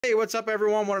Hey, what's up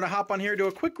everyone? Wanted to hop on here, do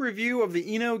a quick review of the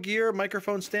InnoGear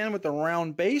microphone stand with the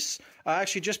round base. I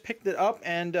actually just picked it up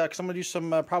and because I'm going to do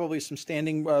some probably some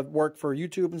standing work for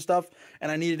YouTube and stuff,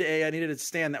 and I needed a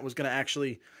stand that was going to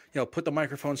actually, put the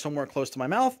microphone somewhere close to my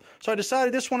mouth. So I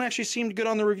decided this one actually seemed good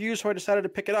on the review, so I decided to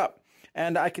pick it up.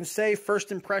 And I can say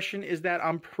first impression is that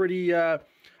I'm pretty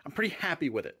happy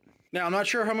with it. Now, I'm not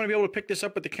sure how I'm going to be able to pick this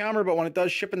up with the camera, but when it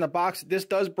does ship in the box, this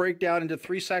does break down into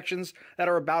 3 sections that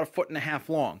are about 1.5 feet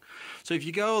long. So if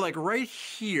you go like right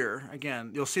here,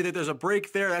 again, you'll see that there's a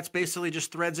break there. That's basically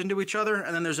just threads into each other,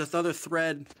 and then there's this other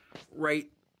thread right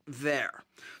there.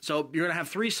 So you're going to have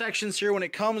 3 sections here when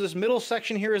it comes. This middle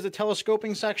section here is the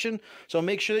telescoping section. So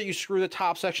make sure that you screw the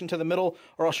top section to the middle,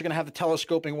 or else you're going to have the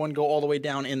telescoping one go all the way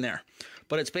down in there.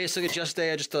 But it's basically just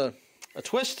a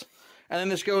twist. And then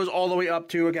this goes all the way up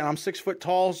to, again, I'm 6 foot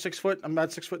tall, I'm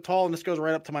about 6 foot tall, and this goes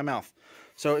right up to my mouth.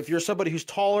 So if you're somebody who's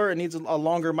taller and needs a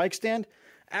longer mic stand,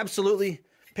 absolutely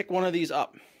pick one of these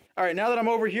up. All right, now that I'm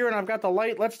over here and I've got the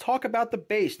light, let's talk about the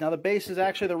base. Now the base is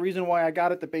actually the reason why I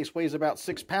got it. The base weighs about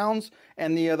 6 pounds,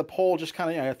 and the pole just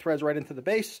kind of threads right into the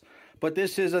base. But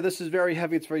this is very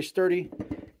heavy. It's very sturdy,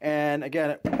 and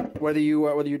again, whether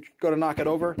you go to knock it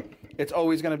over, it's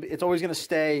always gonna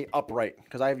stay upright,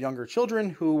 because I have younger children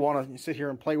who want to sit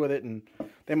here and play with it, and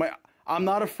they might. I'm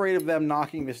not afraid of them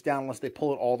knocking this down unless they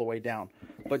pull it all the way down.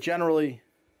 But generally,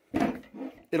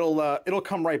 it'll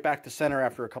come right back to center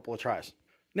after a couple of tries.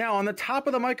 Now, on the top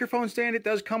of the microphone stand, it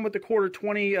does come with the quarter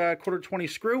 20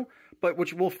 screw, but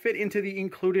which will fit into the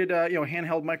included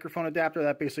handheld microphone adapter.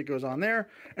 That basically goes on there,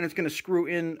 and it's going to screw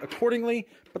in accordingly.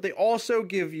 But they also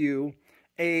give you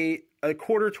a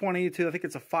quarter 20 to, I think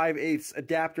it's a 5/8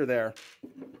 adapter there,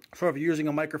 for if you're using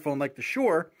a microphone like the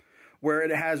Shure, where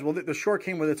it has, well, the Shure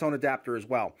came with its own adapter as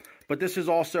well. But this is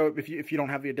also, if you don't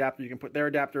have the adapter, you can put their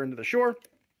adapter into the Shure,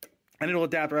 and it'll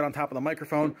adapt right on top of the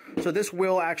microphone. So this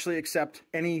will actually accept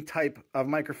any type of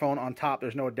microphone on top.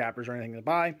 There's no adapters or anything to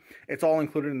buy. It's all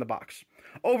included in the box.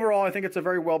 Overall, I think it's a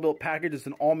very well-built package. It's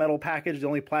an all-metal package. The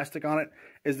only plastic on it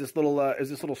is this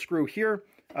little screw here,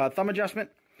 thumb adjustment.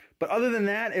 But other than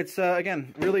that, it's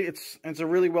again, really, it's a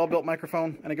really well-built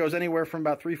microphone, and it goes anywhere from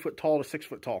about 3 foot tall to 6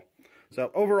 foot tall. So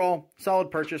overall,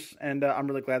 solid purchase, and I'm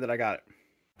really glad that I got it.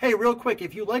 Hey, real quick,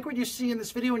 if you like what you see in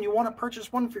this video and you want to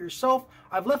purchase one for yourself,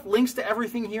 I've left links to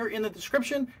everything here in the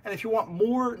description. And if you want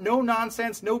more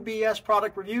no-nonsense, no BS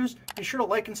product reviews, be sure to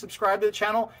like and subscribe to the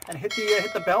channel and hit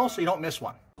the bell so you don't miss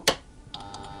one.